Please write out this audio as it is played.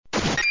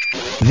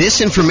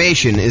This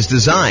information is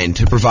designed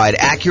to provide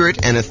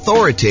accurate and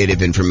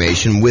authoritative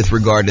information with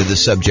regard to the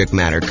subject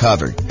matter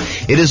covered.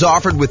 It is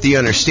offered with the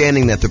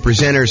understanding that the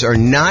presenters are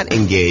not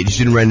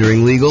engaged in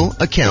rendering legal,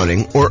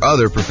 accounting, or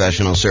other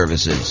professional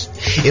services.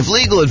 If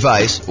legal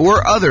advice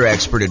or other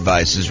expert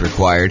advice is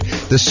required,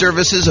 the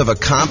services of a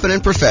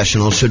competent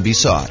professional should be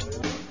sought.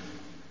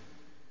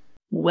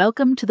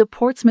 Welcome to the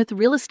Portsmouth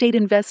Real Estate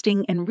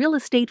Investing and Real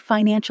Estate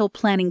Financial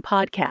Planning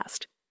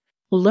Podcast.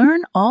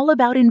 Learn all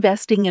about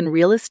investing in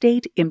real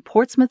estate in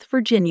Portsmouth,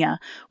 Virginia,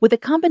 with a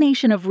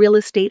combination of real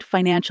estate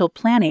financial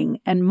planning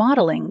and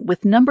modeling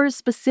with numbers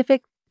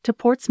specific to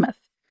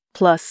Portsmouth,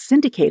 plus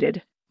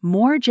syndicated,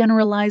 more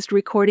generalized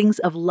recordings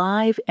of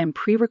live and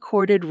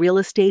pre-recorded real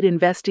estate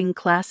investing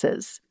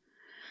classes.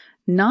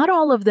 Not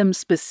all of them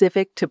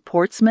specific to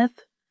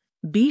Portsmouth.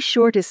 Be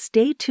sure to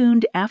stay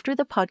tuned after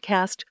the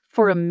podcast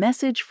for a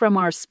message from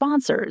our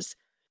sponsors.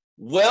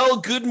 Well,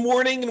 good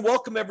morning and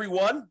welcome,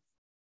 everyone.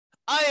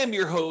 I am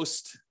your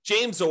host,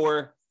 James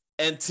Orr,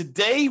 and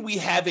today we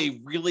have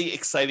a really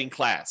exciting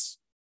class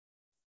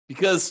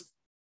because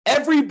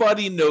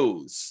everybody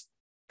knows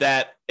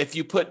that if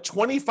you put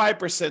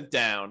 25%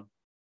 down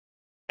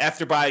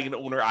after buying an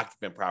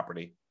owner-occupant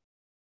property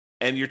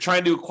and you're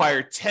trying to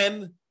acquire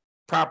 10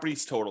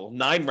 properties total,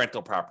 9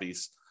 rental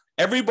properties,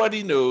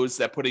 everybody knows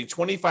that putting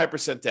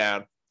 25%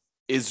 down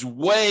is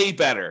way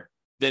better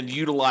than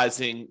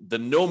utilizing the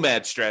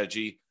Nomad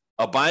strategy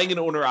of buying an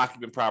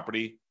owner-occupant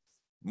property,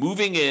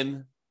 moving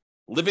in,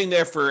 living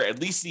there for at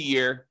least a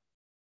year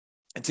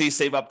until you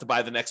save up to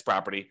buy the next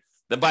property,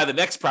 then buy the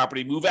next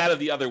property, move out of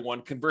the other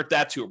one, convert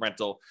that to a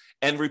rental,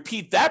 and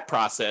repeat that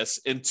process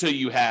until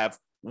you have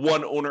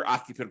 1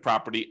 owner-occupant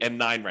property and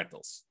 9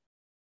 rentals.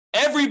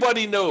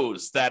 Everybody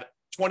knows that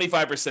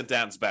 25%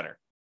 down is better.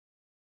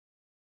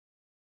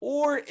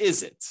 Or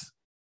is it?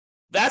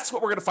 That's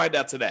what we're going to find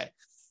out today.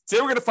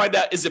 Today we're going to find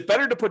out, is it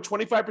better to put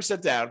 25%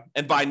 down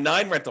and buy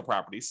 9 rental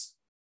properties?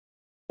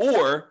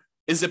 Or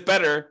is it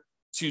better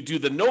to do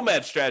the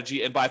Nomad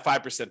strategy and buy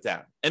 5%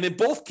 down? And in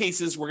both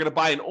cases, we're going to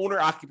buy an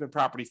owner-occupant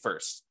property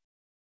first.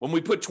 When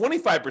we put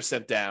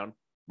 25% down,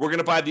 we're going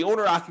to buy the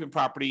owner-occupant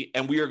property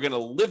and we are going to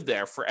live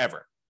there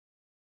forever.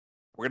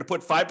 We're going to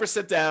put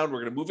 5% down.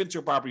 We're going to move into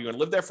a property. We're going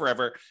to live there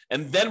forever.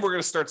 And then we're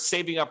going to start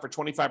saving up for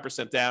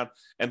 25% down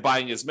and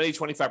buying as many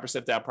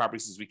 25% down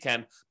properties as we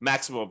can,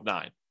 maximum of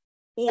 9.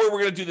 Or we're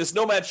going to do this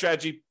Nomad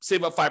strategy,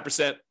 save up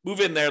 5%, move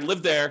in there,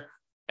 live there.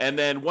 And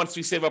then once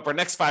we save up our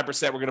next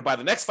 5%, we're going to buy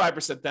the next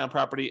 5% down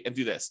property and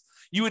do this.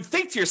 You would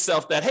think to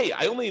yourself that, hey,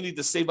 I only need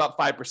to save up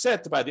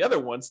 5% to buy the other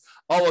ones.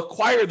 I'll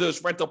acquire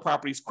those rental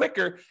properties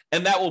quicker,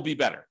 and that will be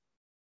better.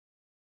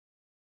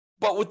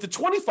 But with the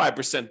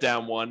 25%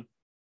 down one,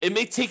 it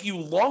may take you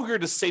longer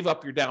to save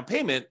up your down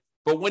payment,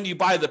 but when you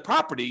buy the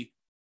property,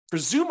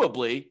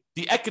 presumably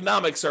the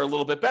economics are a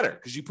little bit better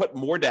because you put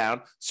more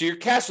down, so your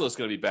cash flow is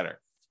going to be better.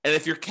 And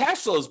if your cash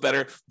flow is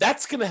better,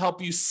 that's going to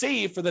help you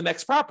save for the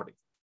next property.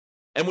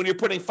 And when you're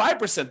putting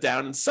 5%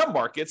 down in some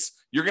markets,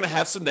 you're going to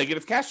have some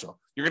negative cash flow.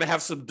 You're going to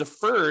have some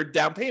deferred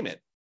down payment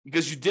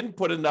because you didn't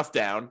put enough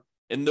down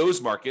in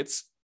those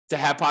markets to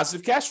have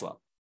positive cash flow.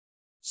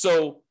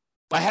 So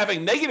by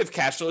having negative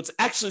cash flow, it's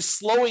actually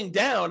slowing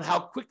down how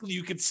quickly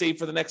you could save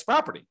for the next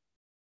property.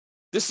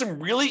 There's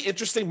some really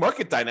interesting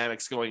market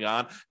dynamics going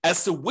on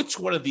as to which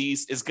one of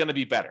these is going to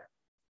be better.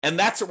 And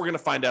that's what we're going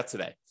to find out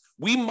today.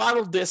 We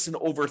modeled this in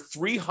over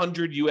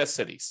 300 U.S.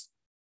 cities.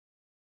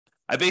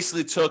 I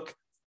basically took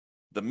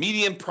the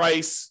median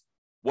price,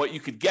 what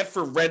you could get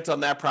for rent on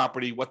that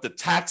property, what the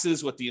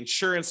taxes, what the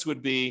insurance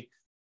would be,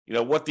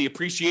 what the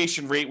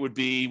appreciation rate would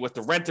be, what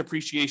the rent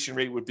appreciation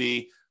rate would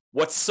be,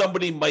 what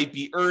somebody might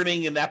be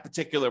earning in that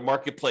particular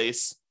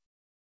marketplace.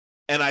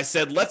 And I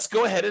said, let's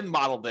go ahead and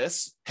model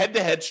this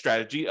head-to-head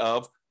strategy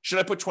of, should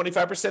I put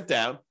 25%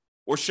 down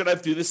or should I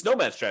do this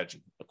Nomad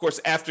strategy? Of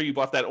course, after you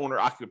bought that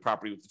owner-occupant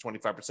property with the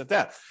 25%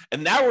 down.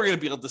 And now we're going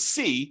to be able to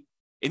see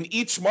in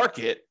each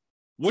market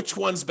which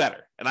one's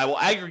better. And I will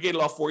aggregate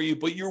it all for you,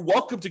 but you're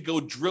welcome to go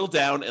drill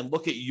down and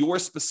look at your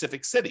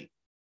specific city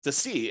to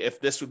see if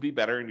this would be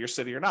better in your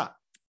city or not.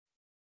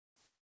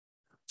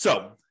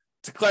 So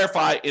to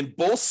clarify, in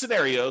both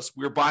scenarios,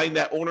 we're buying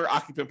that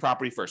owner-occupant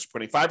property first. We're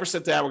putting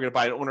 5% down, we're going to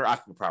buy an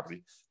owner-occupant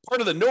property. Part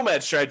of the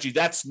Nomad strategy,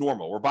 that's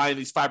normal. We're buying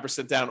these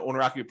 5% down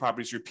owner-occupant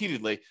properties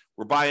repeatedly.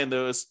 We're buying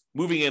those,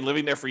 moving in,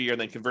 living there for a year,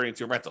 and then converting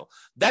to a rental.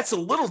 That's a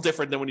little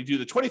different than when you do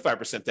the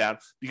 25% down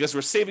because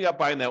we're saving up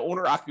buying that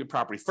owner-occupant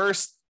property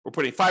first. We're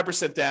putting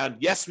 5% down.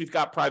 Yes, we've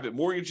got private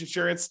mortgage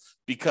insurance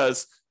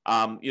because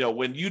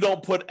when you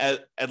don't put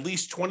at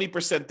least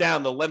 20%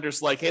 down, the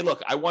lender's like, hey,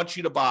 look, I want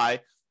you to buy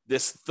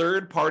this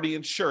third-party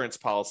insurance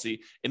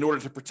policy in order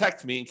to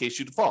protect me in case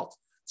you default.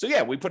 So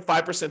yeah, we put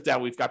 5%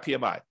 down, we've got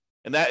PMI.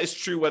 And that is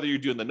true whether you're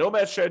doing the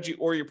Nomad strategy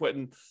or you're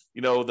putting,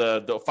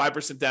 the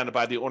 5% down to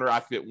buy the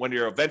owner-occupant when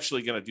you're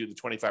eventually going to do the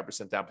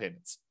 25% down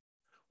payments.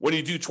 When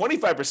you do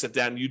 25%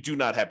 down, you do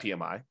not have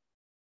PMI.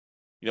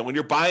 When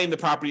you're buying the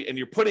property and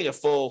you're putting a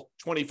full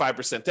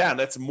 25% down,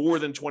 that's more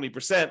than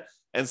 20%.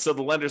 And so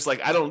the lender's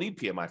like, I don't need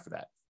PMI for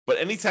that. But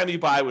anytime you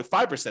buy with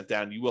 5%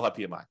 down, you will have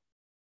PMI.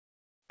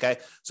 Okay,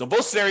 so in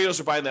both scenarios,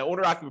 we're buying that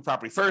owner-occupant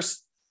property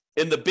first.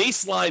 In the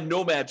baseline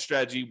Nomad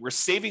strategy, we're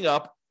saving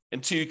up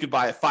until you could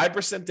buy a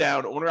 5%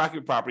 down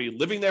owner-occupant property,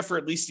 living there for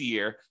at least a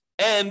year,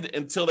 and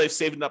until they've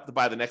saved enough to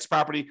buy the next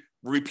property.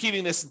 We're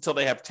repeating this until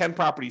they have 10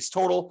 properties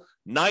total,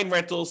 9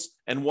 rentals,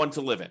 and 1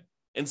 to live in.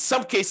 In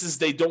some cases,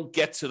 they don't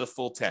get to the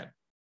full 10.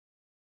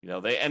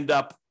 They end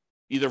up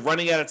either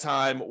running out of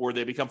time or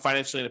they become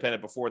financially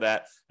independent before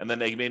that, and then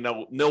they may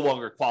no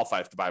longer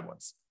qualify to buy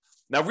ones.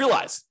 Now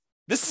realize,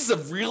 this is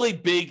a really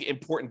big,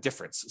 important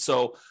difference.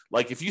 So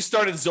like if you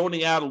started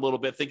zoning out a little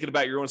bit, thinking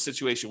about your own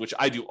situation, which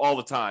I do all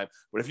the time,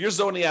 but if you're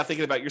zoning out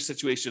thinking about your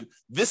situation,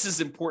 this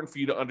is important for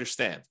you to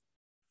understand.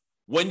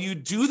 When you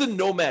do the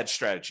Nomad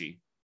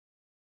strategy,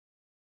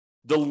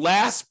 the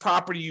last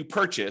property you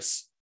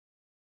purchase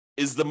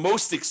is the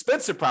most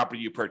expensive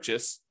property you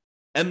purchase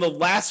and the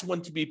last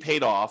one to be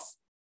paid off,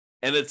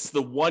 and it's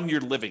the one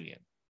you're living in.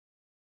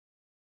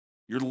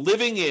 You're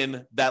living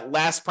in that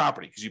last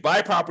property because you buy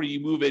a property, you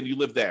move in, you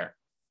live there.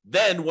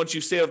 Then once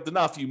you've saved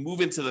enough, you move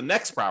into the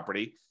next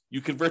property,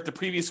 you convert the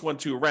previous one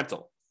to a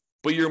rental.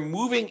 But you're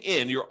moving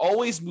in, you're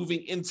always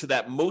moving into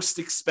that most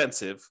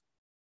expensive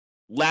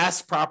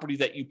last property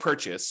that you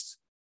purchased.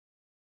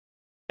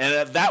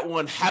 And that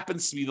one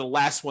happens to be the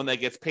last one that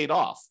gets paid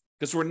off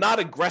because we're not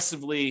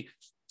aggressively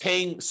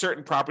paying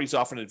certain properties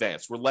off in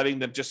advance. We're letting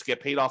them just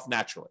get paid off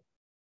naturally.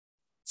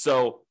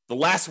 So the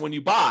last one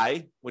you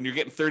buy when you're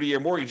getting 30-year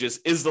mortgages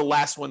is the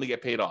last one to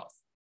get paid off.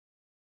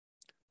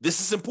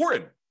 This is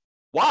important.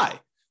 Why?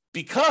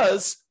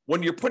 Because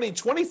when you're putting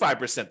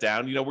 25%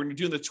 down, when you're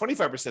doing the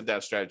 25%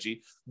 down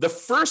strategy, the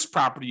first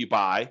property you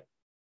buy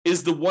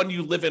is the one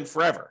you live in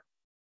forever.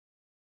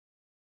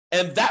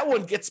 And that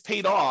one gets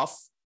paid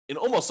off in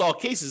almost all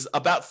cases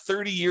about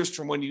 30 years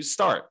from when you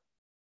start.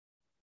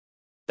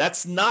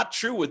 That's not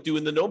true with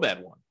doing the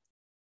Nomad one.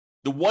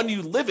 The one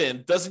you live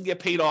in doesn't get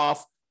paid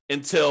off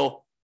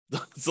until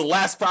it's the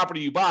last property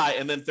you buy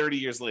and then 30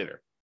 years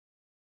later.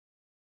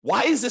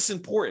 Why is this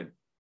important?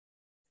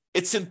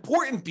 It's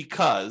important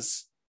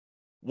because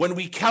when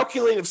we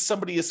calculate if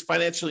somebody is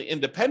financially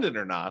independent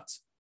or not,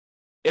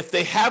 if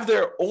they have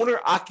their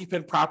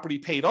owner-occupant property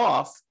paid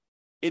off,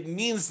 it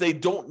means they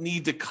don't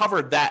need to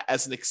cover that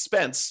as an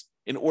expense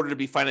in order to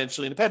be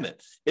financially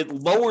independent. It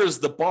lowers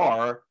the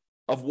bar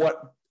of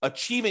what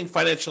achieving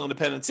financial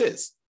independence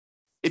is.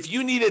 If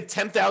you needed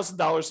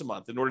 $10,000 a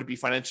month in order to be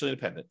financially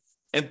independent,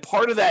 and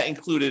part of that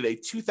included a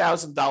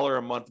 $2,000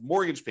 a month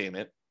mortgage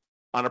payment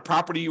on a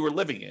property you were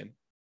living in,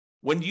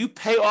 when you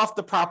pay off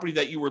the property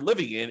that you were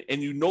living in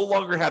and you no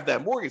longer have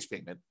that mortgage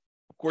payment,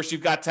 of course,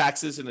 you've got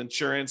taxes and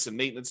insurance and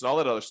maintenance and all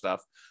that other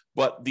stuff,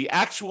 but the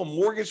actual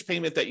mortgage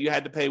payment that you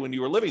had to pay when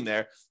you were living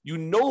there, you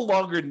no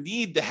longer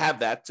need to have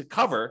that to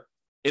cover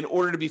in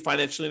order to be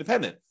financially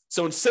independent.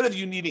 So instead of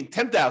you needing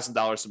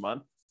 $10,000 a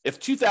month, if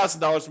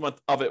 $2,000 a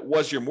month of it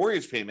was your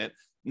mortgage payment,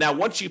 now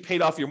once you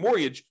paid off your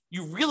mortgage,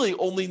 you really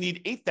only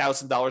need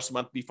 $8,000 a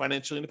month to be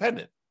financially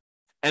independent.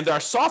 And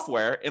our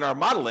software in our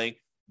modeling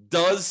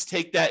does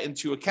take that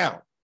into account.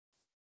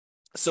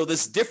 So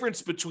this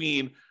difference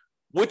between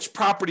which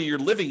property you're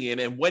living in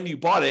and when you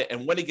bought it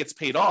and when it gets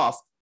paid off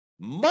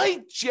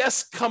might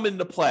just come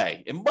into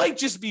play. It might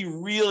just be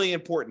really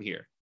important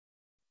here,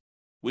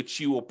 which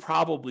you will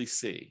probably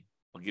see.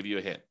 I'll give you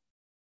a hint.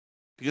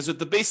 Because with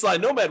the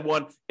baseline Nomad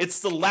one, it's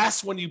the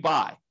last one you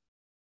buy.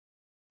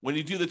 When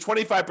you do the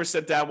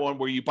 25% down one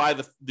where you buy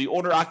the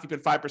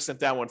owner-occupant 5%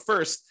 down one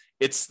first,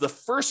 it's the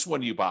first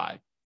one you buy.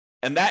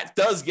 And that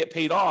does get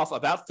paid off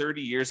about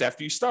 30 years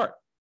after you start.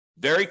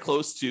 Very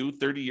close to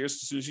 30 years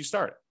as soon as you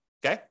start.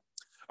 Okay?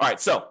 All right,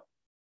 so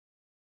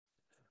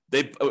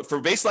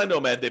for baseline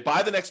Nomad, they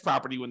buy the next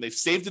property when they've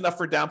saved enough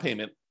for down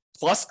payment,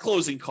 plus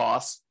closing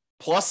costs,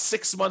 plus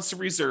 6 months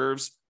of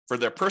reserves for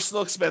their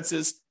personal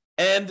expenses,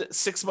 and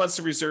 6 months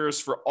of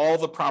reserves for all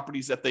the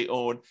properties that they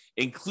own,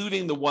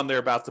 including the one they're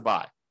about to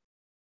buy.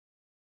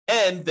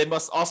 And they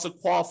must also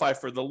qualify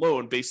for the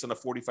loan based on a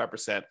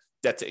 45%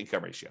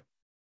 debt-to-income ratio.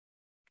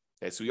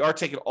 Okay, so we are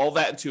taking all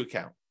that into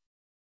account.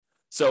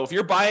 So if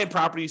you're buying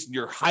properties and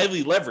you're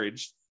highly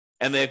leveraged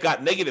and they've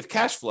got negative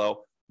cash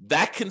flow,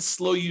 that can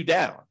slow you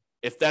down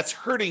if that's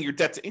hurting your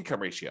debt-to-income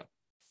ratio.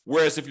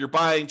 Whereas if you're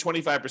buying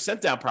 25%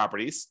 down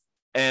properties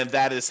and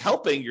that is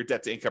helping your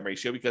debt-to-income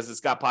ratio because it's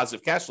got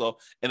positive cash flow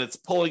and it's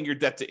pulling your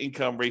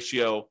debt-to-income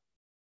ratio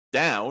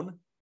down,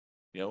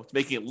 it's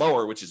making it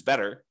lower, which is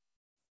better,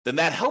 then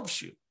that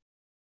helps you.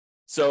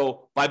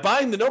 So by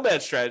buying the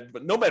Nomad strategy,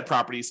 but Nomad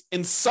properties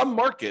in some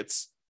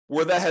markets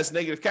where that has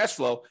negative cash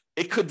flow,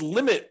 it could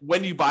limit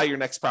when you buy your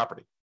next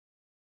property.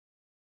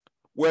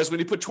 Whereas when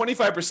you put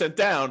 25%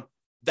 down,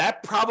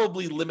 that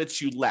probably limits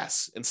you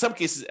less. In some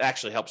cases, it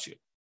actually helps you.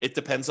 It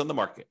depends on the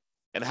market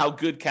and how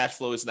good cash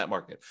flow is in that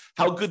market,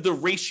 how good the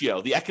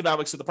ratio, the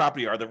economics of the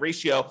property are, the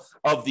ratio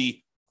of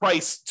the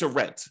price to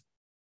rent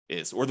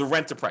is, or the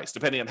rent to price,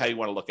 depending on how you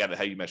want to look at it,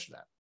 how you measure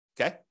that.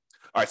 Okay?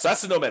 All right, so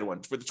that's the Nomad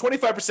one. For the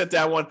 25%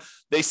 down one,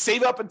 they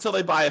save up until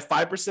they buy a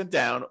 5%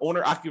 down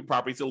owner-occupant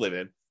property to live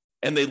in,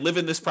 and they live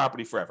in this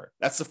property forever.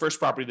 That's the first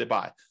property they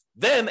buy.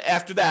 Then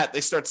after that,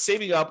 they start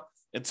saving up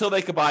until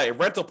they could buy a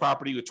rental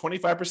property with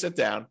 25%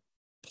 down,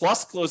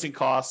 plus closing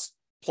costs,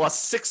 plus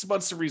 6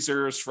 months of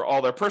reserves for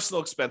all their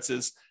personal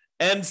expenses,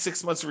 and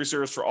 6 months of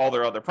reserves for all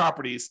their other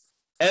properties.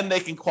 And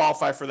they can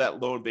qualify for that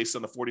loan based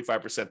on the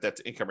 45% debt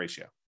to income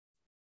ratio.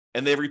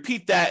 And they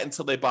repeat that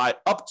until they buy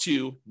up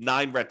to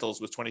 9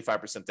 rentals with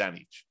 25% down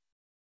each.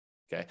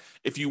 Okay.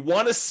 If you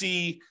want to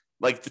see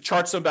like the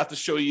charts I'm about to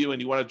show you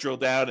and you want to drill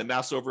down and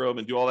mouse over them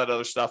and do all that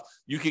other stuff,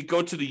 you can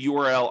go to the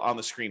URL on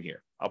the screen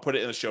here. I'll put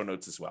it in the show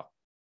notes as well.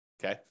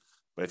 Okay.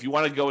 But if you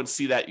want to go and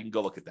see that, you can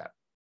go look at that.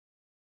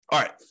 All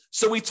right.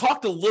 So we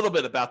talked a little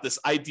bit about this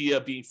idea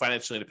of being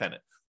financially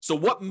independent. So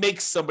what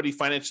makes somebody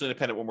financially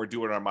independent when we're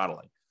doing our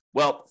modeling?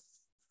 Well,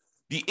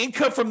 the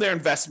income from their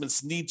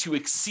investments need to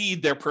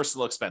exceed their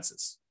personal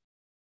expenses.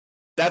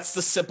 That's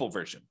the simple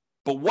version.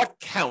 But what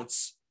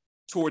counts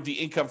toward the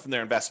income from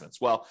their investments?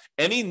 Well,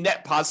 any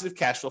net positive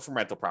cash flow from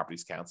rental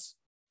properties counts.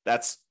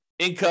 That's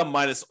income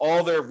minus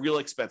all their real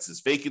expenses,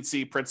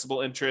 vacancy,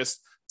 principal,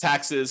 interest,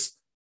 taxes,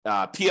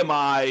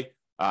 PMI,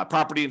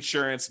 property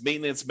insurance,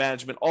 maintenance,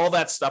 management, all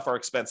that stuff are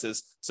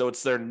expenses. So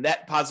it's their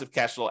net positive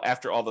cash flow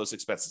after all those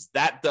expenses.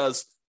 That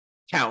does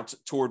count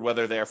toward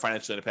whether they are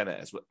financially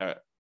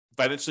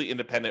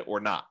independent or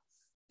not.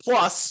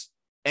 Plus,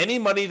 any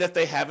money that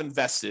they have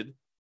invested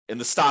in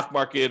the stock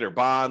market or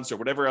bonds or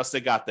whatever else they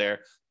got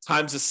there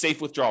times a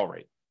safe withdrawal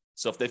rate.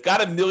 So if they've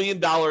got $1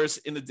 million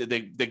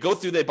they go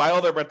through, they buy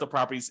all their rental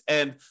properties,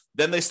 and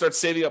then they start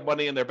saving up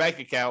money in their bank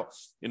account,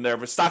 in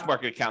their stock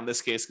market account in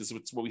this case, because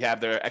it's what we have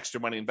their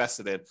extra money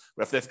invested in.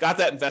 But if they've got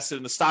that invested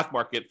in the stock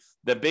market,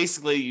 then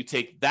basically you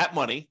take that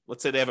money,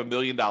 let's say they have $1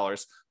 million,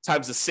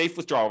 times the safe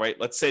withdrawal rate.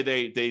 Let's say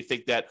they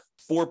think that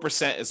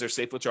 4% is their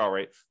safe withdrawal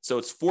rate. So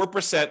it's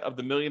 4% of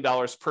the $1 million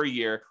per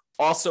year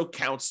also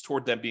counts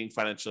toward them being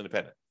financially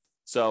independent.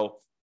 So,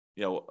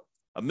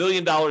 $1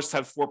 million times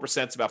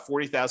 4% is about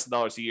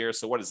 $40,000 a year.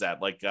 So what is that?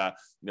 Like,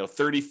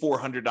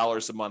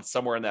 $3,400 a month,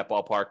 somewhere in that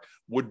ballpark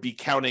would be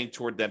counting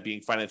toward them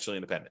being financially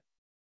independent.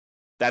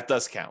 That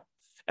does count.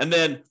 And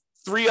then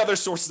 3 other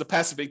sources of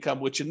passive income,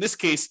 which in this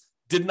case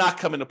did not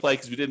come into play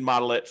because we didn't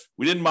model it.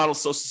 We didn't model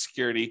Social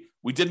Security.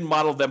 We didn't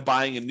model them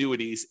buying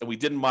annuities, and we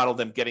didn't model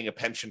them getting a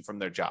pension from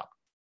their job.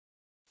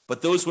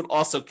 But those would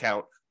also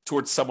count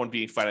towards someone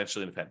being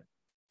financially independent.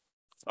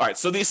 All right,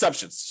 so the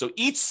assumptions. So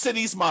each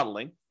city's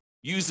modeling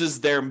uses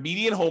their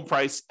median home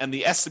price and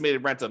the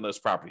estimated rent on those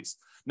properties.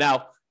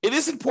 Now, it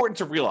is important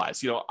to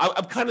realize,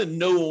 I'm kind of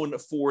known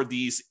for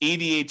these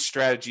 88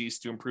 strategies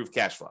to improve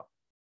cash flow,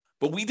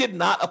 but we did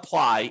not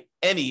apply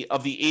any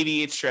of the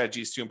 88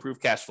 strategies to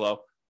improve cash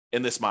flow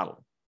in this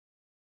modeling.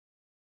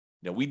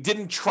 We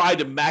didn't try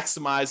to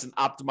maximize and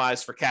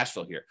optimize for cash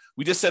flow here.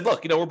 We just said,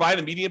 look, we're buying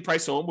a median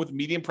price home with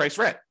median price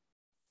rent.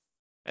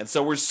 And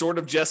so we're sort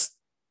of just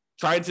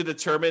trying to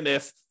determine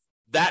if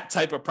that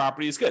type of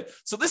property is good.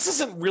 So this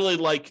isn't really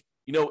like,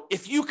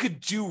 if you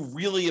could do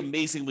really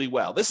amazingly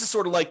well. This is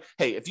sort of like,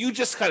 hey, if you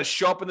just kind of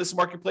show up in this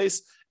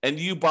marketplace and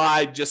you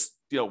buy just,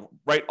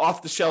 right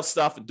off the shelf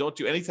stuff and don't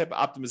do any type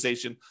of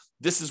optimization,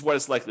 this is what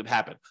is likely to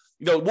happen.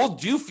 We'll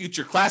do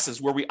future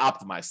classes where we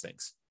optimize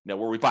things, where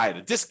we buy at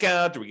a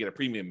discount, or we get a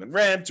premium in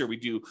rent, or we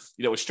do,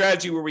 a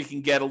strategy where we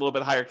can get a little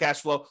bit higher cash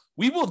flow.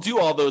 We will do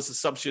all those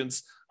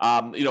assumptions,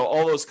 all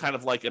those kind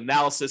of like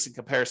analysis and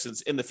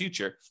comparisons in the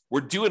future. We're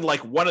doing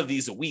like one of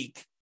these a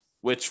week,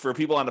 which for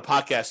people on the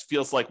podcast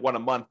feels like one a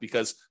month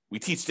because we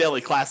teach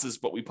daily classes,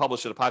 but we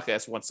publish a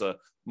podcast once a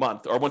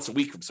month or once a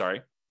week,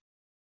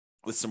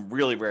 with some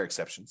really rare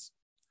exceptions.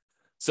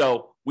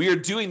 So we are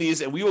doing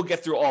these and we will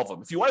get through all of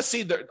them. If you want to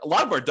see, a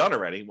lot of them are done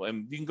already,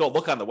 and you can go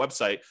look on the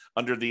website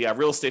under the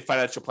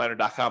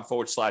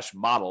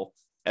realestatefinancialplanner.com/model,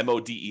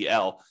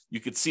 MODEL. You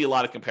could see a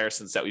lot of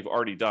comparisons that we've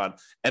already done.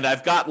 And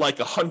I've got like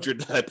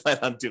 100 that I plan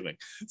on doing.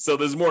 So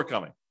there's more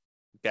coming.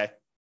 Okay.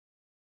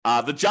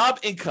 The job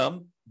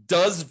income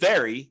does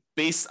vary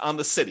based on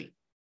the city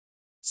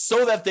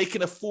so that they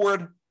can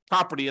afford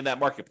property in that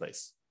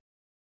marketplace.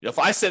 If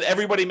I said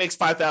everybody makes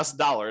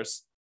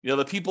 $5,000,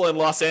 the people in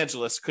Los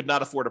Angeles could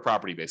not afford a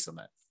property based on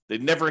that.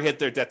 They'd never hit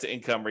their debt to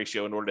income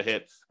ratio in order to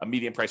hit a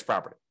median price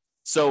property.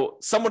 So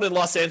someone in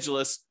Los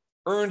Angeles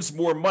earns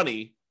more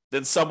money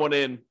than someone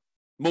in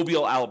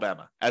Mobile,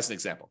 Alabama, as an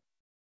example.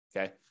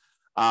 Okay.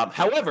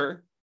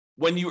 However,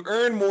 when you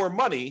earn more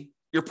money,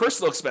 your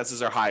personal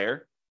expenses are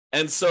higher.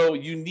 And so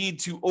you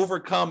need to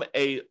overcome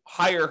a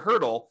higher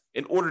hurdle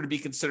in order to be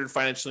considered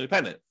financially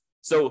independent.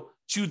 So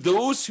to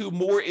those who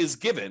more is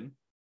given,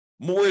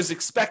 more is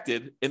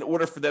expected in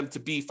order for them to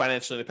be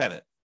financially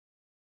independent.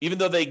 Even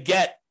though they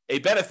get a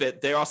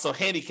benefit, they're also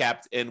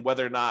handicapped in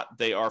whether or not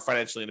they are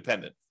financially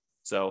independent.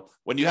 So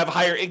when you have a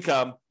higher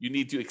income, you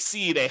need to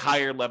exceed a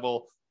higher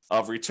level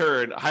of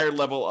return, a higher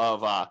level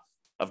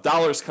of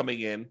dollars coming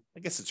in. I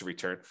guess it's a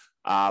return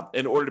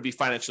in order to be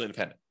financially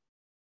independent.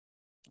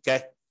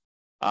 Okay.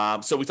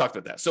 So we talked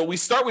about that. So we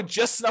start with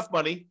just enough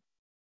money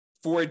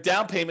for a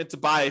down payment to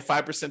buy a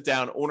 5%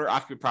 down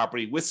owner-occupant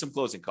property with some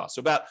closing costs. So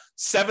about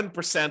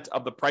 7%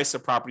 of the price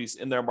of properties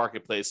in their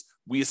marketplace,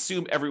 we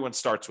assume everyone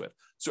starts with.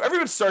 So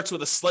everyone starts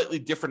with a slightly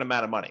different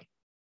amount of money.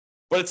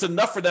 but it's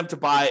enough for them to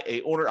buy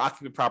a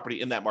owner-occupant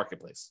property in that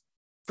marketplace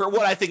for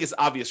what I think is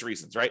obvious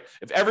reasons, right?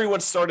 If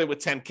everyone started with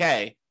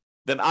 10K,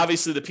 then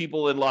obviously the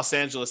people in Los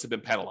Angeles have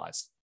been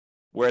penalized,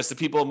 whereas the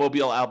people in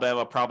Mobile,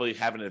 Alabama probably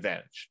have an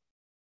advantage.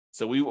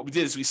 So what we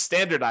did is we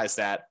standardized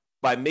that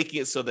by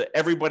making it so that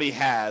everybody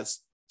has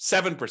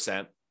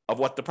 7% of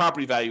what the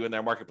property value in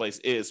their marketplace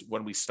is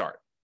when we start.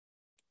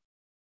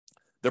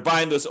 They're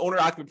buying those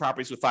owner-occupant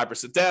properties with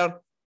 5% down,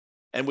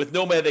 and with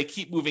Nomad, they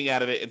keep moving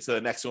out of it into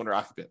the next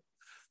owner-occupant.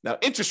 Now,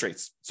 interest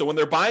rates. So when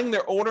they're buying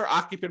their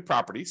owner-occupant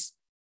properties,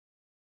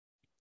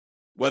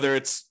 whether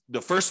it's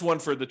the first one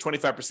for the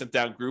 25%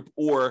 down group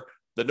or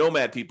the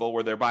Nomad people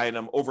where they're buying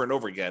them over and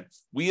over again,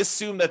 we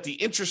assume that the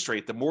interest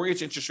rate, the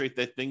mortgage interest rate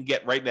that they can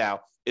get right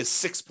now is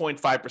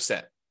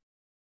 6.5%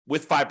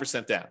 with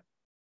 5% down.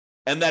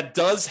 And that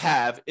does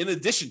have, in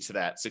addition to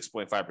that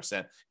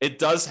 6.5%, it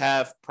does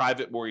have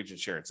private mortgage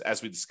insurance,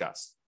 as we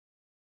discussed.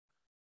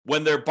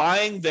 When they're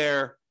buying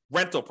their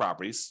rental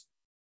properties,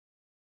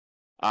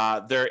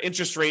 their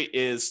interest rate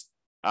is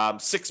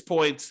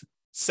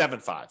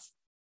 6.75.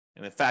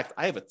 And in fact,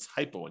 I have a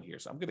typo in here,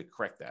 so I'm going to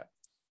correct that.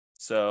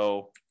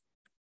 So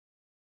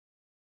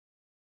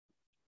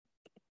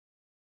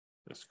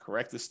let's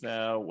correct this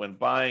now. When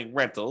buying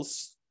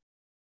rentals,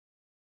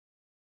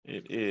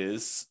 it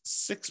is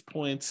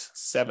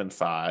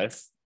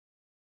 6.75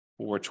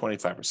 or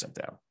 25%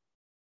 down.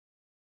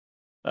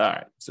 All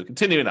right, so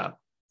continuing on.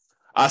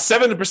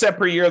 7%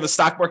 per year of the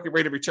stock market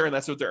rate of return.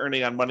 That's what they're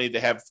earning on money they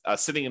have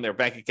sitting in their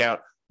bank account,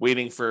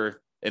 waiting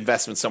for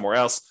investment somewhere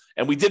else.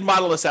 And we did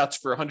model this out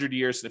for 100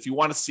 years. And if you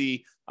want to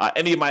see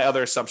any of my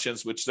other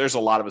assumptions, which there's a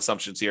lot of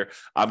assumptions here,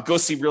 go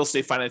see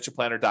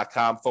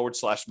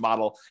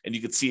realestatefinancialplanner.com/model, and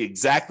you can see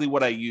exactly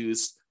what I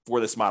use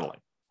for this modeling.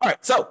 All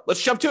right, so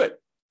let's jump to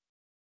it.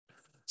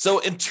 So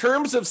in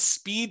terms of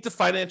speed to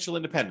financial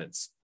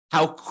independence,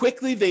 how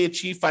quickly they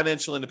achieve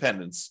financial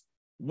independence,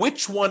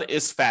 which one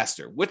is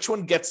faster? Which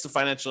one gets to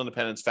financial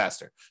independence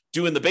faster?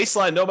 Doing the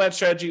baseline Nomad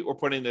strategy or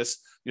putting this,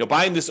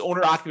 buying this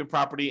owner-occupant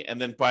property and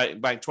then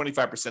buying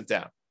 25%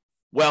 down?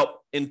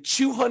 Well, in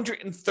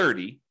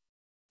 230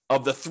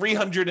 of the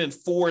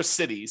 304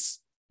 cities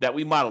that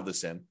we modeled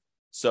this in,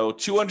 so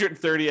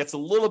 230, that's a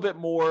little bit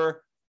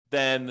more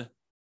than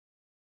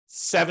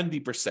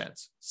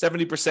 70%.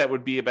 70%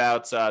 would be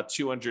about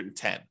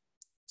 210.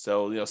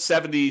 So,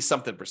 70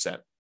 something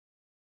percent.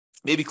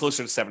 Maybe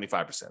closer to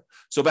 75%.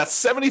 So about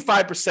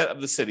 75%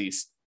 of the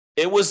cities,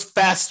 it was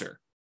faster.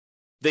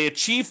 They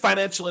achieved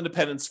financial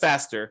independence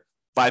faster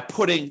by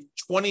putting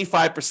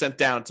 25%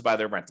 down to buy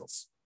their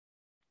rentals.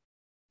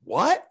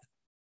 What?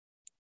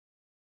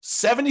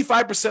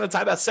 75% of the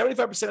time, about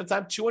 75% of the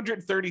time,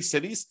 230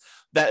 cities,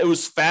 that it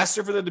was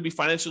faster for them to be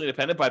financially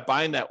independent by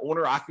buying that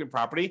owner-occupant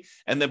property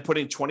and then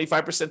putting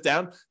 25%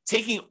 down,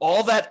 taking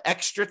all that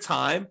extra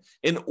time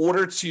in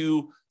order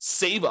to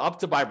save up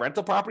to buy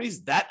rental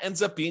properties. That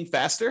ends up being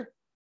faster?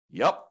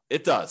 Yep,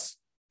 it does.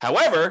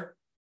 However,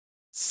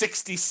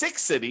 66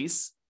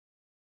 cities,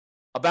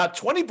 about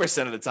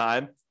 20% of the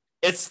time,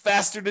 it's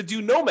faster to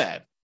do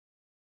Nomad.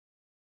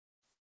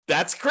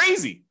 That's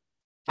crazy.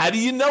 How do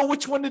you know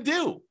which one to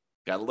do?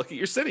 Got to look at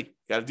your city.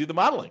 Got to do the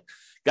modeling.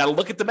 Got to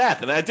look at the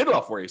math. And I did it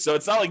all for you. So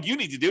it's not like you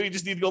need to do it. You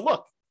just need to go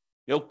look.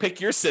 Pick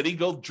your city,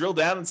 go drill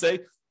down and say,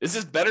 is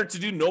this better to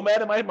do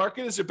Nomad in my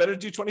market? Is it better to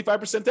do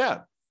 25%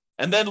 down?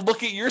 And then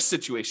look at your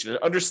situation and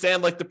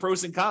understand the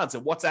pros and cons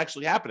and what's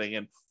actually happening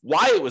and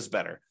why it was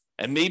better.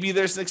 And maybe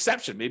there's an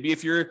exception. Maybe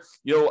if you're,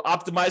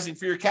 optimizing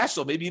for your cash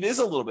flow, maybe it is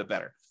a little bit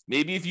better.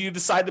 Maybe if you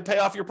decide to pay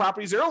off your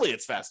properties early,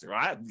 it's faster.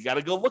 Right? You got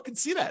to go look and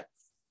see that.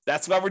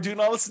 That's why we're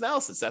doing all this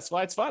analysis. That's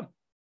why it's fun.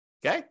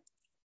 Okay.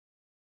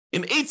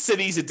 In 8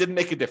 cities, it didn't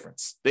make a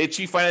difference. They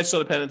achieved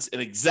financial independence in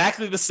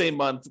exactly the same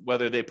month,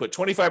 whether they put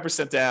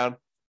 25% down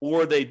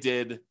or they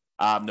did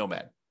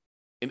Nomad.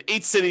 In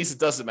 8 cities, it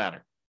doesn't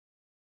matter.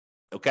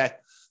 Okay.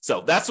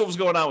 So that's what was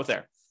going on with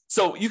there.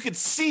 So you can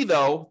see,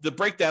 though, the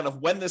breakdown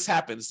of when this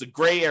happens. The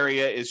gray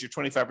area is your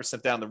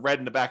 25% down. The red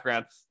in the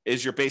background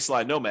is your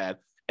baseline Nomad.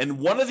 And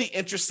one of the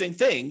interesting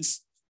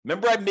things,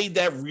 remember I made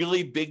that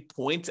really big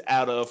point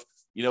out of,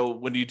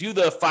 when you do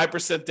the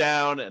 5%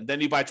 down and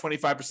then you buy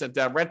 25%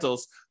 down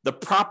rentals, the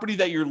property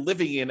that you're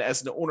living in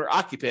as an owner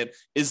occupant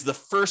is the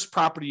first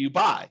property you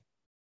buy.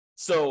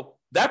 So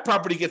that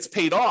property gets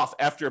paid off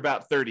after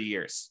about 30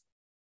 years.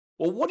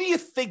 Well, what do you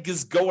think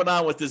is going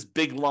on with this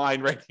big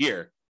line right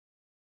here?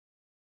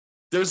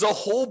 There's a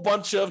whole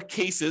bunch of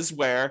cases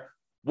where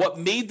what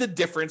made the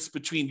difference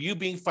between you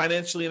being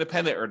financially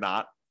independent or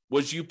not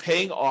was you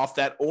paying off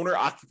that owner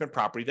occupant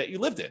property that you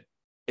lived in.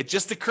 It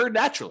just occurred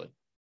naturally.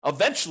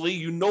 Eventually,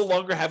 you no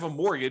longer have a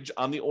mortgage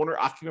on the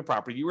owner-occupant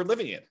property you were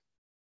living in.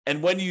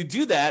 And when you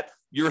do that,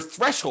 your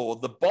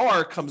threshold, the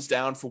bar, comes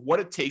down for what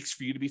it takes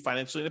for you to be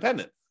financially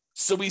independent.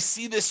 So we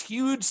see this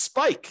huge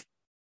spike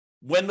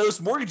when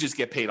those mortgages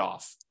get paid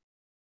off.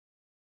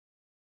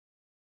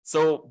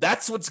 So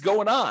that's what's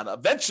going on.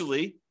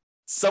 Eventually,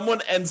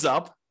 someone ends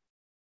up,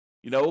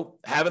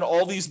 having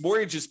all these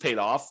mortgages paid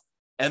off,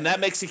 and that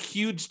makes a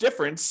huge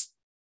difference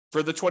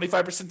for the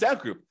 25% down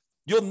group.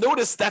 you'll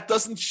notice that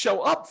doesn't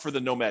show up for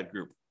the Nomad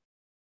group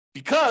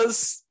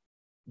because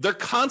they're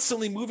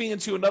constantly moving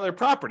into another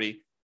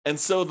property. And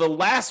so the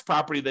last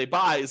property they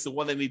buy is the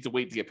one they need to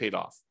wait to get paid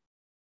off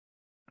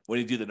when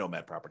you do the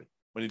Nomad property,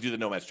 when you do the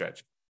Nomad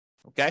strategy.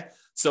 Okay.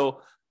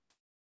 So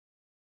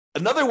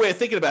another way of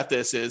thinking about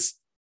this is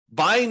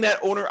buying that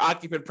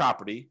owner-occupant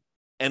property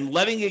and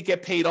letting it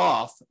get paid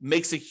off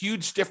makes a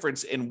huge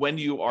difference in when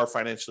you are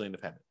financially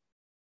independent,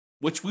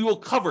 which we will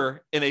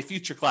cover in a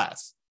future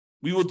class.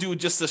 We will do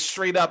just a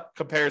straight up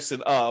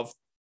comparison of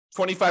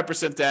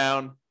 25%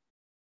 down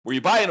where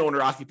you buy an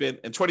owner-occupant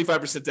and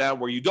 25% down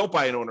where you don't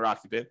buy an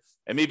owner-occupant,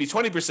 and maybe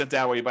 20%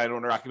 down where you buy an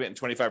owner-occupant and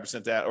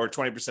 25% down, or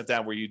 20%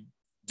 down where you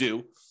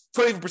do,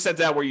 20%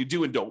 down where you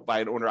do and don't buy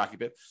an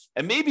owner-occupant.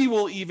 And maybe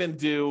we'll even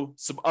do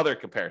some other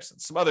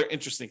comparisons, some other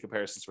interesting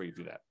comparisons where you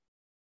do that.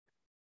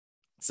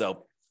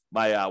 So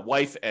my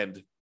wife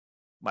and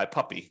my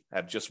puppy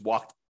have just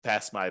walked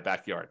past my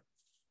backyard.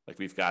 Like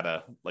we've got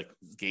a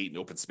gate and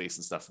open space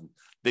and stuff. And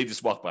they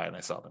just walked by and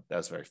I saw them. That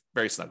was very,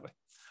 very snuggly.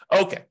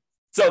 Okay.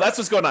 So that's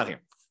what's going on here.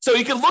 So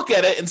you can look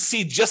at it and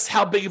see just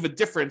how big of a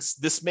difference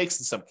this makes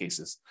in some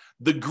cases.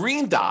 The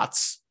green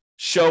dots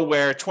show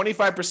where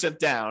 25%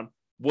 down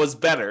was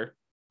better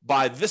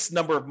by this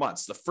number of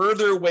months. The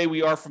further away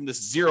we are from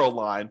this zero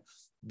line,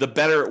 the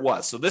better it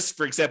was. So this,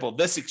 for example,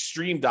 this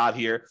extreme dot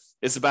here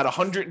is about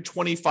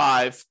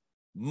 125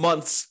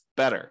 months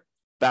better,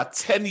 about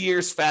 10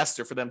 years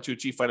faster for them to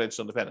achieve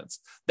financial independence.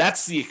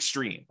 That's the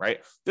extreme,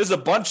 right? There's a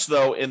bunch,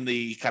 though, in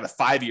the kind of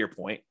 5-year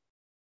point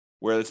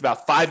where it's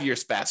about 5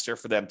 years faster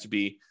for them to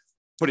be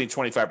putting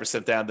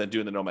 25% down than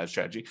doing the Nomad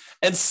strategy.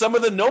 And some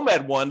of the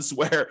Nomad ones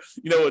where,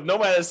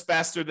 Nomad is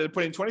faster than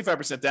putting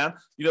 25% down,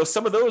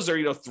 some of those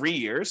are, 3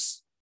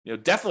 years,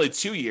 definitely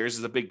 2 years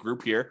is a big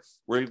group here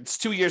where it's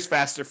 2 years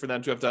faster for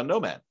them to have done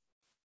Nomad.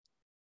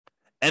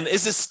 And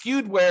is it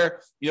skewed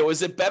where,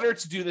 is it better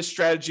to do this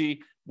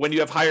strategy when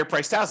you have higher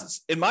priced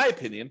houses? In my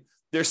opinion,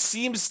 there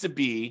seems to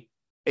be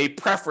a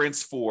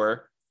preference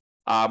for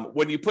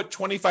when you put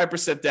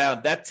 25%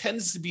 down, that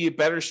tends to be a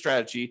better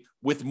strategy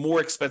with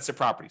more expensive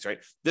properties, right?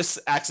 This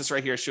axis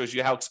right here shows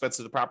you how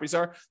expensive the properties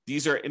are.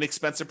 These are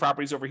inexpensive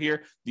properties over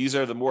here. These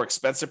are the more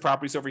expensive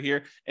properties over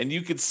here. And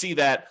you can see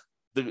that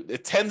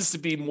it tends to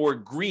be more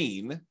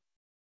green,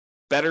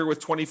 better with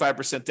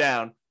 25%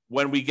 down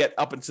when we get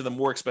up into the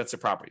more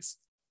expensive properties.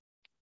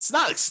 It's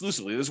not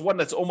exclusively. There's one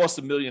that's almost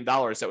 $1 million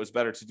that was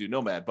better to do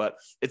Nomad, but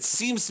it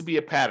seems to be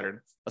a pattern,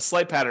 a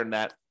slight pattern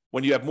that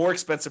when you have more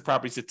expensive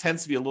properties, it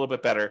tends to be a little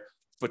bit better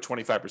to put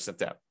 25%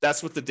 down.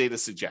 That's what the data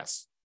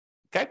suggests.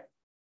 Okay.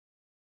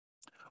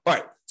 All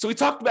right. So we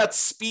talked about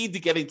speed to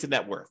getting to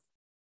net worth.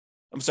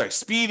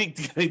 Speed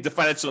to getting to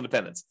financial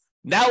independence.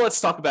 Now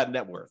let's talk about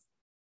net worth.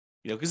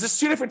 Because there's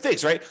two different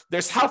things, right?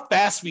 There's how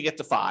fast we get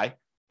to FI,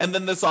 and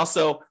then there's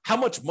also how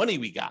much money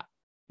we got.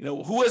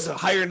 Who has a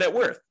higher net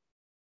worth?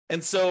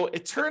 And so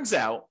it turns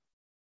out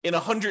in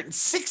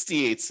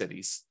 168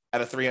 cities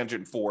out of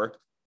 304,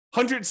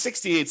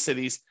 168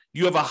 cities,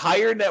 you have a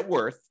higher net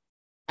worth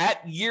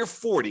at year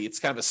 40. It's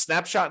kind of a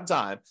snapshot in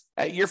time.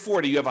 At year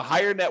 40, you have a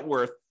higher net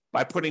worth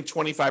by putting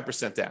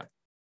 25% down.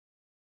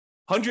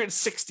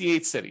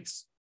 168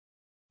 cities,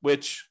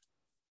 which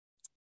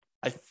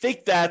I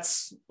think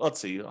that's,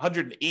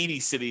 180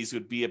 cities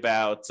would be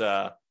about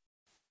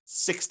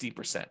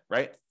 60%,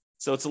 right?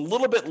 So it's a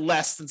little bit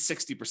less than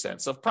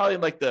 60%. So probably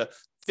like the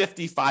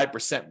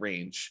 55%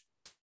 range,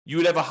 you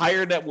would have a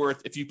higher net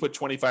worth if you put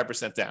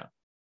 25% down.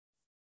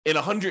 In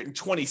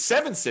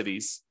 127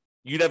 cities,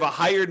 you'd have a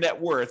higher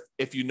net worth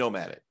if you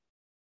Nomad it.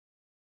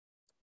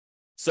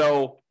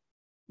 So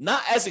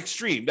not as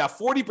extreme. Now,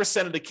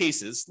 40% of the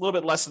cases, a little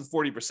bit less than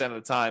 40% of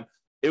the time,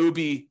 it would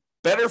be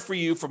better for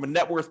you from a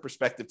net worth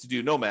perspective to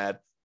do Nomad.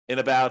 In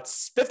about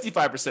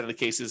 55% of the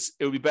cases,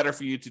 it would be better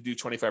for you to do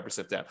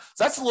 25% down.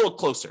 So that's a little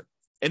closer.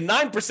 In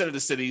 9% of the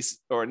cities,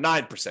 or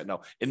 9%,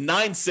 no, in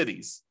 9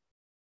 cities,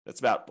 that's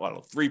about,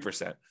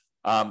 3%,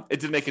 it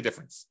didn't make a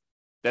difference.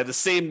 They had the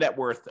same net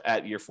worth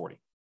at year 40.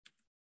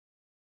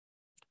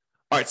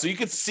 All right, so you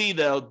can see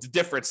the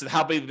difference and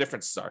how big the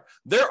differences are.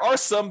 There are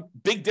some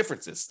big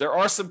differences. There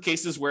are some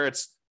cases where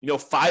it's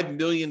 $5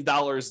 million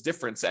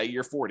difference at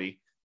year 40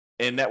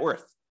 in net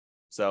worth.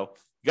 So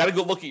you got to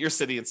go look at your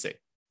city and see.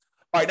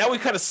 All right, now we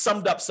kind of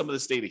summed up some of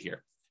this data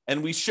here,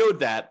 and we showed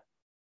that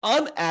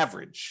on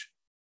average,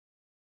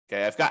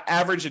 okay, I've got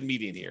average and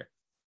median here.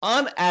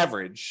 On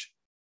average,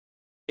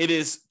 it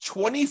is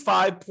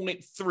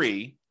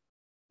 25.3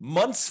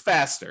 months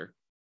faster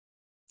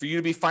for you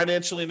to be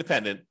financially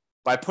independent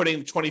by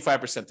putting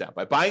 25% down,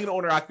 by buying an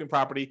owner-occupant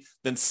property,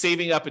 then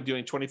saving up and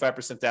doing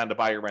 25% down to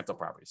buy your rental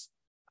properties.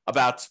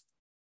 About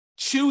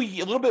a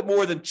little bit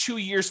more than 2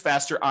 years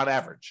faster on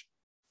average.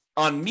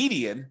 On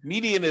median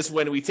is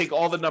when we take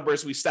all the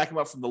numbers, we stack them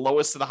up from the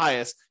lowest to the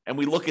highest, and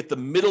we look at the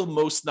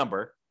middlemost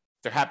number.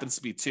 There happens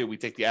to be 2. We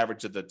take the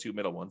average of the 2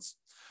 middle ones.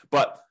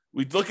 But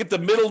we look at the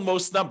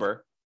middlemost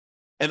number,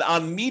 and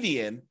on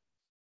median,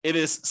 it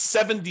is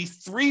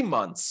 73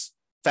 months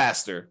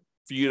faster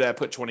for you to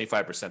put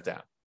 25%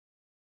 down.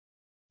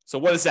 So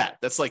what is that?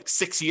 That's like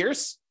 6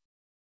 years.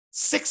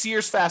 6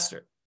 years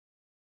faster.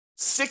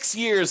 6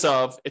 years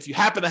of, if you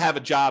happen to have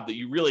a job that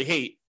you really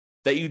hate,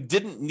 that you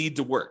didn't need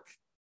to work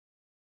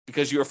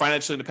because you were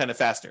financially independent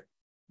faster.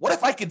 What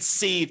if I could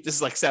save, this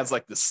is like, sounds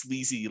like the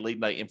sleazy late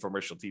night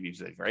infomercial TV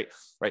thing, right?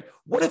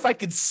 What if I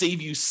could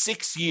save you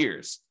 6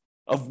 years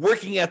of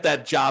working at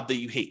that job that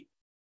you hate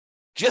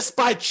just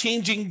by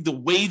changing the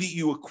way that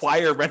you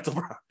acquire rental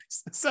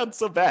properties? That sounds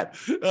so bad.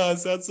 It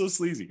sounds so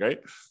sleazy, right?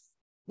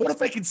 What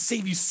if I could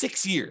save you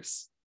 6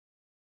 years?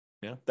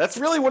 Yeah, that's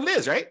really what it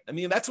is, right? I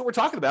mean, that's what we're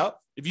talking about.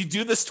 If you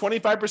do this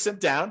 25%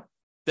 down,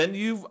 then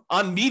you've,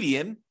 on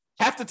median,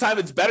 half the time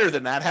it's better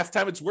than that. Half the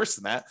time it's worse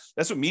than that.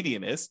 That's what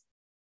median is.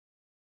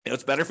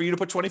 It's better for you to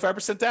put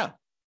 25% down.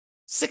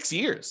 6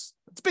 years.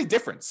 That's a big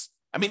difference.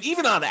 I mean,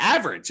 even on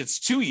average, it's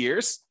 2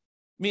 years.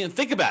 I mean,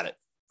 think about it.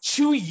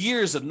 2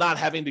 years of not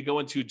having to go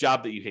into a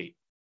job that you hate.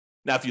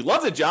 Now, if you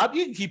love the job,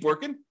 you can keep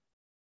working.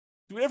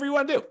 Do whatever you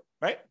want to do,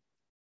 right?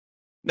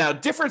 Now,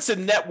 difference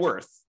in net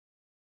worth.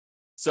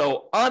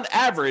 So on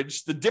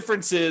average, the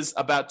difference is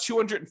about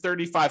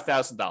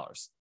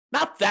 $235,000.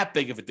 Not that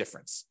big of a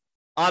difference.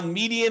 On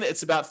median,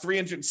 it's about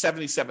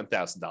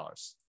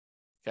 $377,000.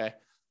 Okay.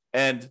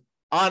 And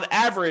on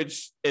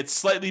average, it's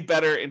slightly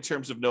better in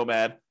terms of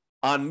Nomad.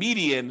 On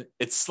median,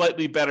 it's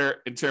slightly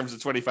better in terms of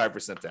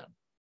 25% down.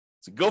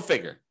 So go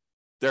figure.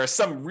 There are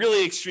some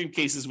really extreme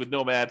cases with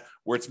Nomad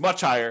where it's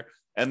much higher,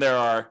 and there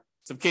are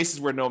some cases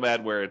where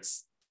Nomad where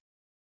it's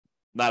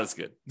not as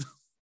good.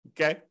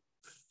 Okay.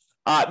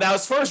 Now,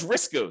 as far as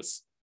risk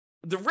goes,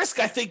 the risk,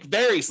 I think,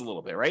 varies a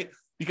little bit, right?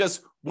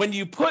 Because when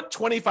you put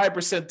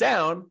 25%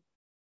 down,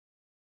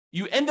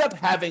 you end up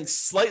having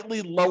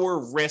slightly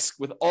lower risk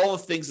with all the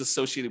things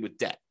associated with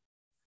debt.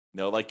 You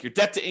know, like your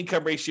debt to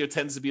income ratio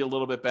tends to be a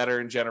little bit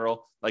better in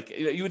general. Like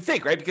you would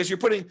think, right? Because you're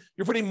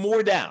putting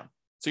more down.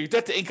 So your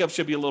debt to income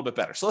should be a little bit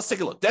better. So let's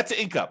take a look. Debt to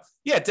income.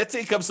 Yeah, debt to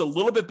income is a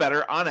little bit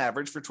better on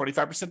average for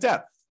 25%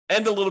 down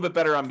and a little bit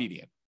better on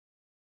median.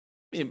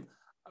 I mean,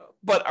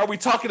 but are we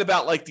talking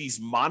about like these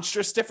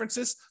monstrous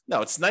differences?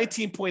 No, it's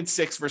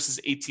 19.6 versus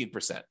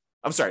 18%.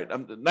 I'm sorry,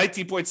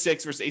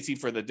 19.6 versus 18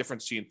 for the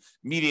difference between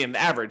median and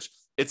average.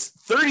 It's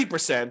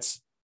 30%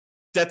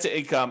 debt to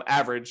income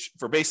average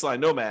for baseline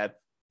Nomad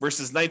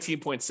versus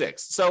 19.6.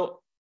 So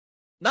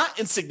not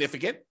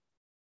insignificant,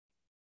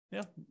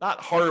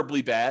 not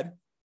horribly bad.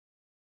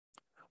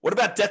 What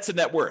about debt to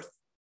net worth?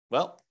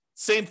 Well,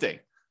 same thing.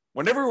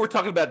 Whenever we're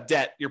talking about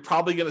debt, you're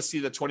probably going to see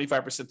that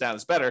 25% down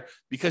is better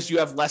because you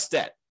have less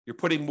debt. You're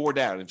putting more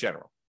down in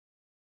general.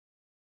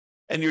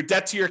 And your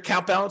debt to your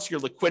account balance, your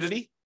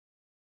liquidity.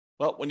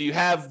 Well, when you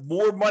have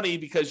more money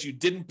because you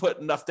didn't put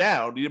enough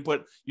down, you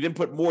didn't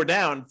put more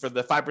down for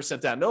the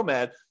 5% down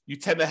Nomad, you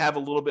tend to have a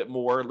little bit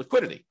more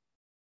liquidity.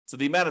 So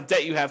the amount of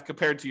debt you have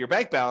compared to your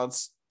bank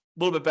balance,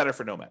 a little bit better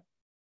for Nomad.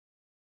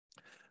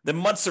 The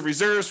months of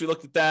reserves, we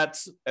looked at that,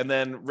 and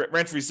then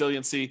rent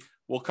resiliency,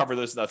 we'll cover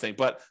those another thing.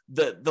 But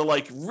the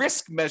like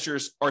risk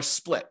measures are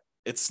split.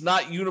 It's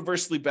not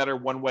universally better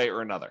one way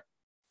or another.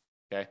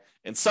 Okay.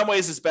 In some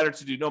ways, it's better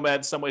to do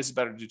Nomad. Some ways, it's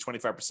better to do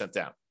 25%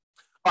 down.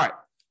 All right.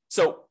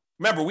 So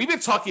remember, we've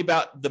been talking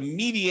about the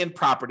median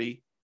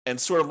property and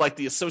sort of like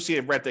the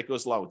associated rent that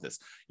goes along with this.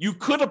 You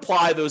could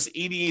apply those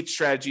 88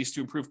 strategies to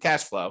improve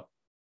cash flow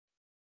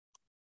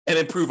and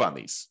improve on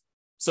these.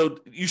 So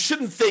you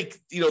shouldn't think,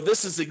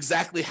 this is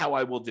exactly how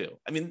I will do.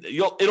 I mean,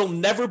 it'll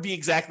never be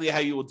exactly how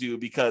you will do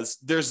because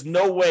there's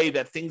no way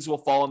that things will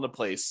fall into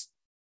place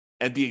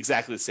and be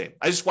exactly the same.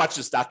 I just watched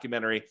this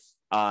documentary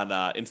on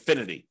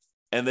Infinity.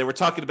 And they were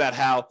talking about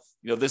how,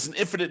 there's an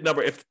infinite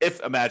number, if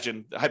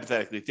imagine,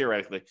 hypothetically,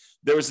 theoretically,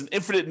 there was an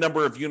infinite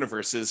number of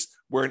universes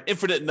where an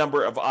infinite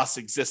number of us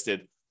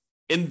existed.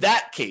 In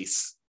that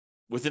case,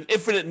 with an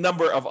infinite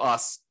number of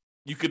us,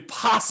 you could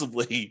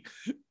possibly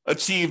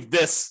achieve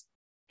this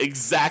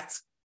exact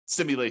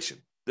simulation,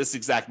 this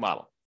exact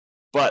model.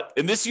 But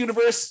in this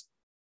universe,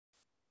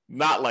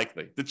 not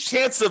likely. The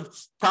chance of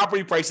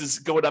property prices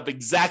going up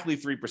exactly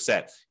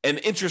 3% and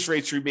interest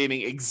rates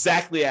remaining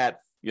exactly at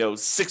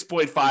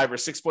 6.5 or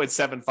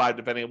 6.75,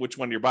 depending on which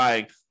one you're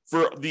buying,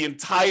 for the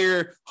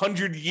entire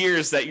 100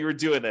 years that you were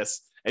doing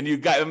this, and you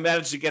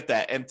managed to get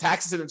that, and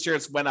taxes and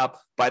insurance went up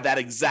by that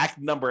exact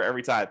number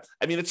every time.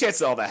 I mean, the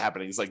chance of all that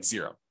happening is like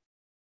zero.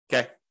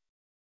 Okay.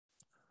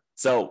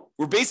 So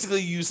we're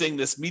basically using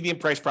this median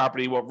price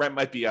property, what rent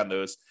might be on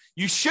those.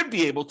 You should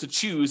be able to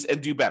choose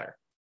and do better,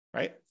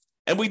 right?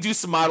 And we do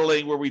some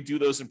modeling where we do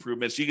those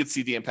improvements. You can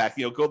see the impact.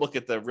 Go look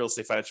at the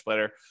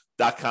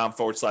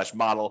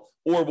realestatefinancialplanner.com/model,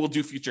 or we'll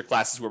do future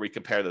classes where we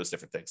compare those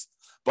different things.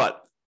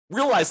 But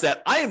realize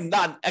that I am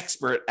not an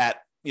expert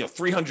at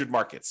 300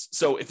 markets.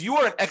 So if you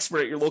are an expert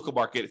at your local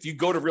market, if you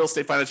go to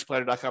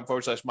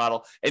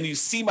realestatefinancialplanner.com/model and you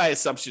see my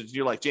assumptions, and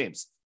you're like,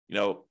 James,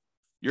 your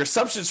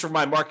assumptions for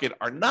my market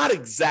are not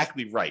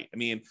exactly right. I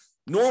mean,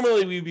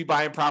 normally we'd be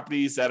buying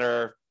properties that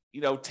are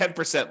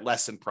 10%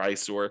 less in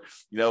price, or,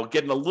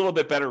 getting a little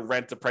bit better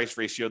rent to price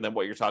ratio than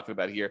what you're talking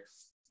about here.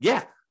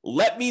 Yeah.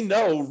 Let me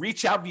know,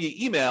 reach out via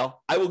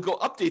email. I will go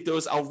update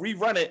those. I'll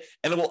rerun it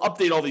and it will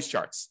update all these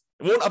charts.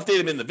 It won't update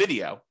them in the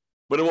video,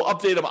 but it will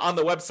update them on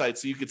the website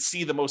so you could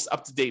see the most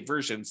up-to-date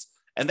versions.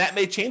 And that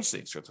may change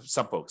things for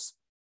some folks,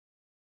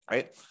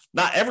 right?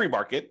 Not every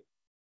market,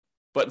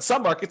 but in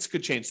some markets it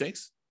could change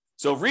things.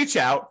 So reach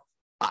out.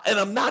 And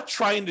I'm not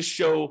trying to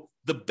show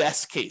the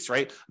best case,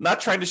 right? I'm not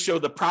trying to show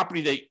the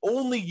property that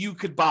only you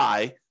could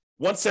buy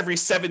once every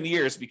 7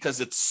 years because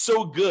it's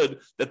so good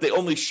that they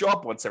only show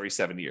up once every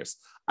 7 years.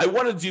 I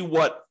want to do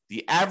what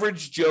the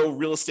average Joe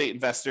real estate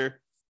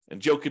investor,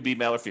 and Joe could be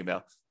male or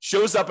female,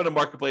 shows up in a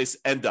marketplace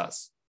and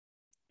does.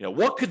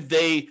 What could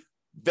they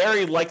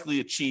very likely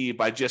achieve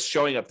by just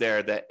showing up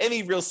there that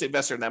any real estate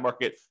investor in that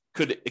market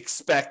could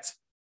expect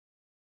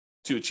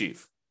to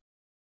achieve?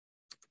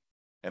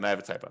 And I have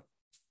a typo.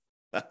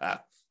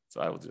 So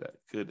I will do that.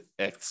 Could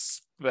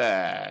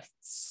expect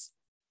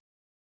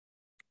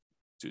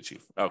to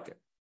achieve. Okay.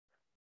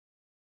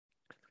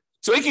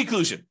 So in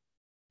conclusion,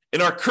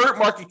 in our current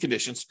market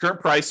conditions,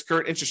 current price,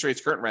 current interest rates,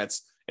 current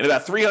rents, in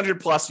about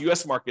 300 plus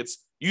US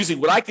markets,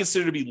 using what I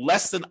consider to be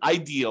less than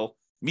ideal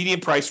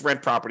median price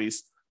rent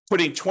properties,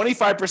 putting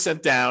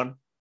 25% down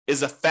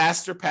is a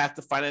faster path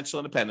to financial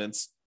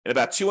independence in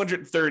about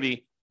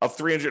 230 of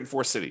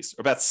 304 cities,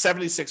 or about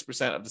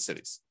 76% of the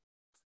cities.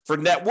 For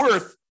net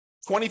worth,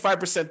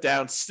 25%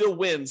 down still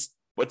wins,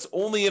 but it's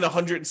only in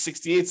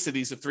 168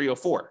 cities of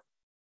 304.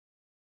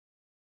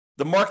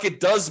 The market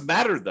does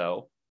matter,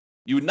 though.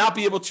 You would not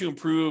be able to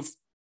improve.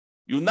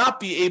 You will not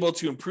be able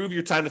to improve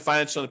your time to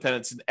financial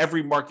independence in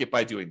every market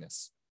by doing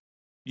this.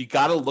 You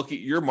got to look at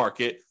your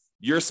market,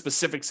 your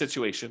specific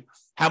situation,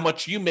 how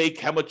much you make,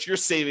 how much you're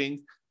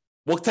saving,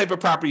 what type of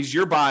properties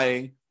you're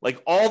buying.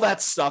 Like all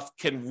that stuff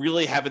can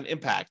really have an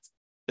impact,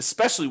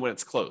 especially when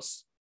it's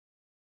close.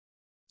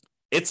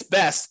 It's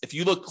best if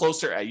you look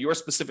closer at your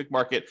specific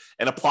market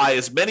and apply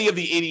as many of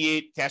the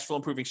 88 cash flow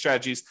improving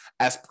strategies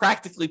as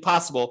practically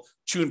possible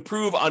to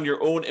improve on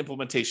your own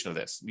implementation of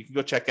this. You can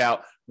go check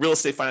out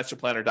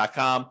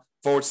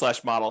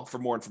realestatefinancialplanner.com/model for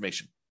more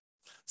information.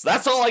 So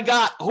that's all I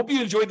got. I hope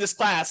you enjoyed this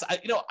class.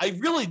 I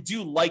really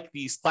do like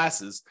these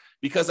classes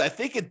because I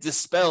think it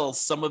dispels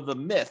some of the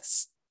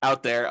myths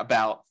out there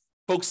about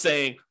folks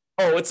saying,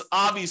 oh, it's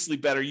obviously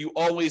better. You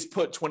always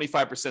put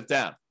 25%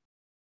 down.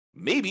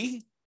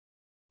 Maybe.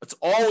 It's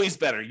always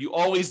better. You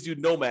always do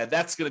Nomad.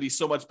 That's going to be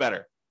so much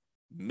better.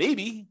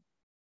 Maybe.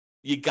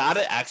 You got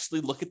to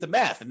actually look at the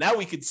math. And now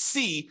we could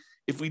see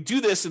if we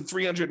do this in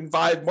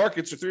 305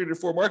 markets or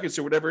 304 markets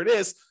or whatever it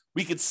is,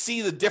 we could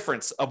see the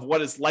difference of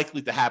what is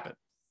likely to happen.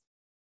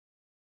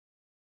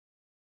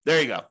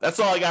 There you go. That's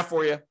all I got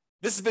for you.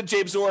 This has been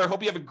James Orr.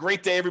 Hope you have a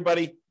great day,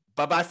 everybody.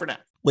 Bye-bye for now.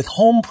 With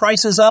home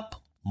prices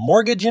up,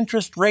 mortgage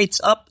interest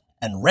rates up,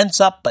 and rents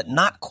up, but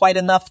not quite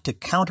enough to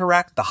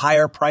counteract the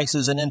higher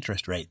prices and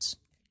interest rates,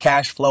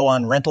 cash flow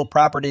on rental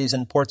properties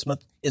in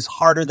Portsmouth is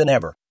harder than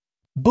ever.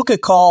 Book a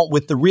call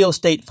with the Real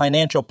Estate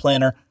Financial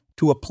Planner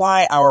to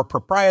apply our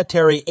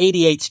proprietary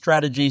 88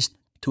 strategies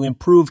to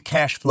improve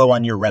cash flow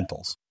on your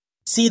rentals.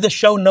 See the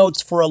show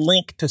notes for a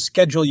link to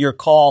schedule your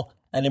call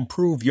and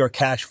improve your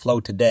cash flow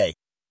today.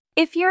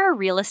 If you're a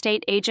real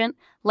estate agent,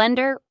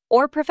 lender,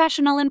 or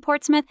professional in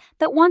Portsmouth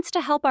that wants to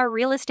help our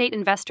real estate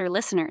investor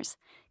listeners,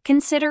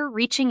 consider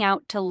reaching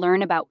out to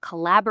learn about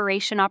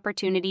collaboration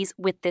opportunities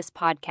with this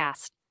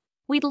podcast.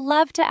 We'd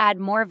love to add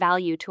more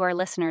value to our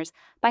listeners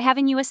by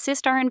having you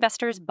assist our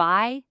investors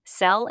buy,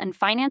 sell, and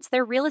finance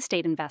their real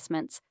estate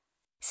investments.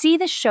 See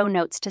the show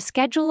notes to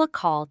schedule a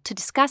call to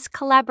discuss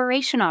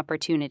collaboration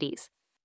opportunities.